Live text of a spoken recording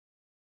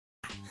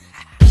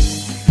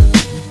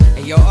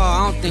Yo,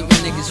 I don't think my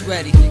niggas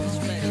ready.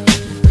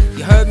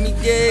 You heard me,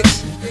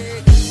 Diggs?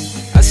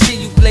 I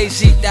see you,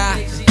 Blazy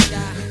die.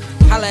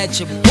 Holla at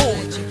your boy.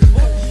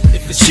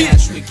 If it's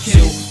natural,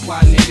 kill. Why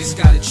niggas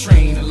gotta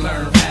train to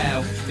learn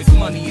how? If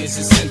money is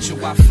essential,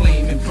 why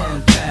flame and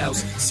burn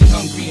pals? See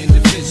hungry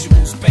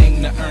individuals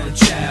bang to earn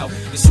chow.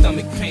 The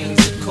stomach pains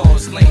that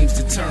cause lames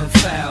to turn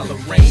foul. A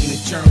rain, a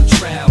germ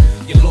trial.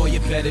 Your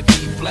lawyer better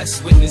be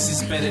blessed.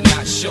 Witnesses better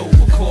not show.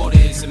 A quarter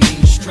is a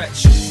mean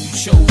stretch. You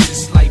chose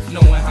this life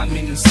knowing how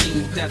many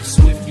seen deaths.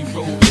 So if you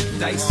roll the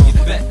dice,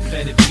 your bet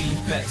better be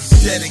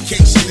best.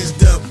 Dedication is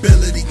the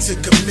ability to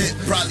commit.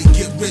 Probably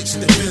get rich,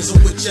 depends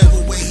on whichever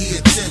way he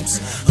attempts.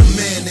 A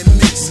man that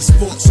mixes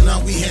sports, now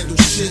we handle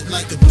shit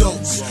like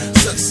adults.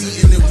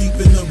 Succeeding and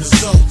reaping the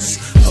results.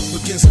 Up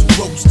against the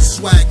ropes, the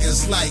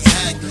swagger's like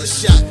Hagler.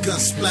 Shotgun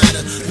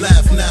splatter,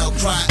 laugh now,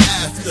 cry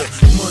after.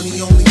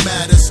 Money only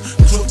matters.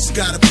 Crooks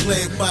gotta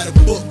play it by the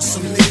book.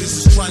 Some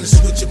niggas is trying to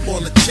switch up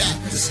all the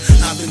chapters.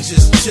 I've been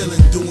just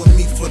chillin', doing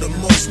me for the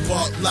most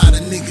part. Lot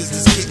of niggas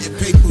that's getting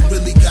paper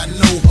really got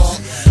no heart.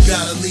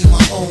 Gotta leave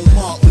my own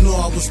mark. Know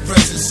I was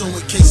present, so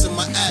in case of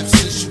my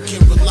absence, you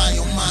can rely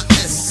on my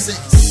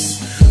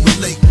essence.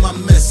 Relate my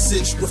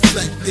message,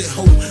 reflect it.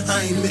 Hope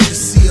I ain't meant to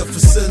see a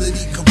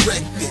facility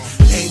corrected.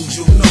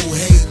 Angel, no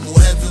halo,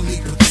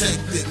 heavenly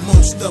protected.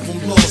 Most of them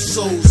lost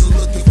souls are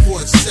looking for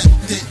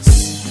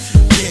acceptance.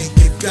 Can't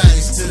give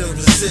guidance to the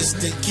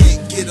resistant.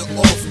 Can't get an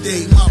off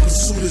day, my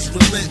pursuit is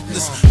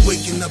relentless.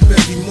 Waking up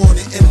every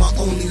morning and my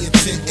only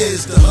intent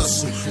is to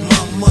hustle.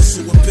 My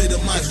muscle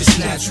epitomizes it's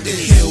natural to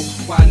kill.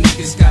 Why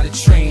niggas gotta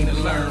train to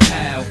learn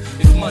how?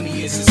 If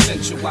money is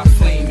essential, why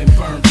flame and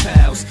burn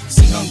pals?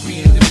 See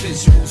hungry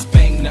individuals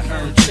bang to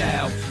earn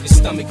chow. The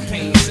stomach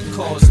pains that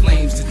cause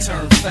lames to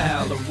turn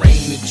foul. A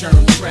rain, a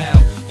germ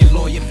trial. Your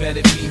lawyer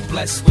better be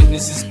blessed.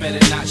 Witnesses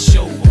better not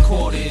show. A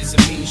quarter is a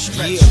mean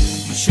stretch.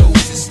 You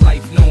chose this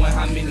life knowing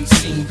how many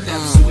seen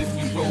deaths. So if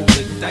you roll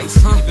the dice,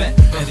 you bet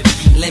better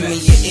be Lend me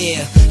your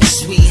ear. It's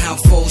sweet how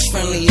foes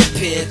friendly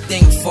appear.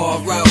 Think far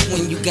out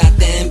when you got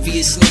the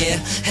envious near.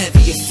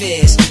 Heavy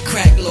affairs,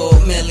 crack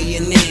lord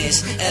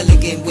millionaires.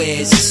 Elegant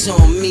wares, it's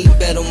on me,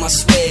 bet on my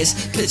swears.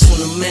 Pitch on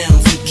the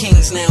mound, from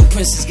kings now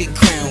princes get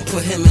crowned.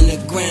 Put him in the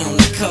ground,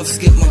 the cuffs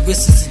get my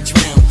wrists to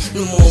drown.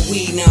 No more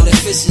weed now the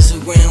fishes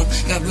around.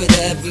 Got rid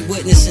of every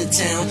witness in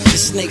town. The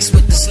snakes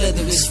with the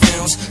slithery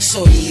frowns.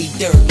 Soily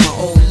dirt, my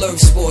old lurk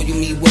spoil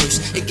me worse.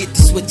 It get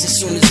the switch as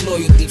soon as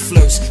loyalty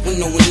flirts. When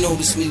no one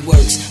notice me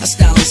works. I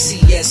style in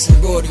CS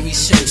embroidery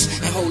shirts.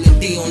 And holding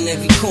D on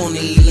every corner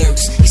he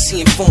lurks. He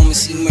see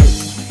informants he murk.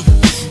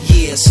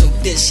 Yeah, so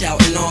dish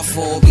out and off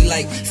all be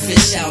like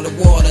fish out of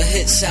water,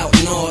 hits out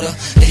in order.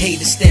 The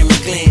haters staring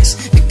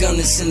glance, the gun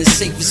is in the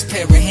safest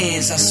pair of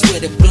hands. I swear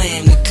to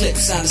blam, the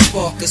clips out of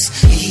sparkers.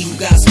 And he who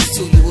gossips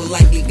to you will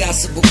likely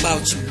gossip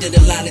about you. Did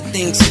a lot of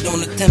things, so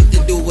don't attempt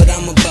to do what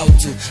I'm about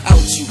to.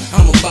 Out you,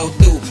 I'm about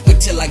to.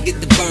 Wait till I get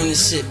the burning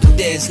shit, but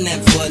there's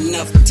never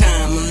enough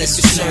time unless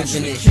you're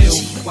serving it. Kill.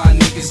 Why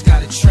niggas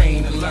gotta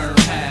train to learn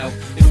how?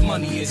 If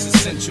money is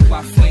essential,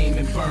 why flame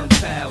and burn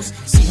pals?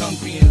 See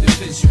hungry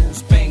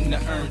individuals bang to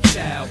earn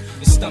chow.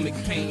 The stomach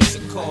pains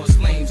that cause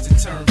lames to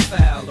turn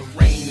foul. A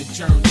rain, a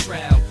germ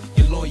trial.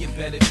 Your lawyer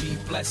better be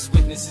blessed.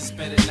 Witnesses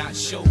better not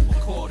show. A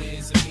quarter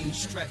is a mean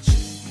stretch.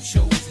 You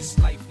chose this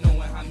life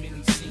knowing how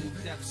many seen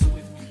deaths. So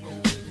if you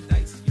roll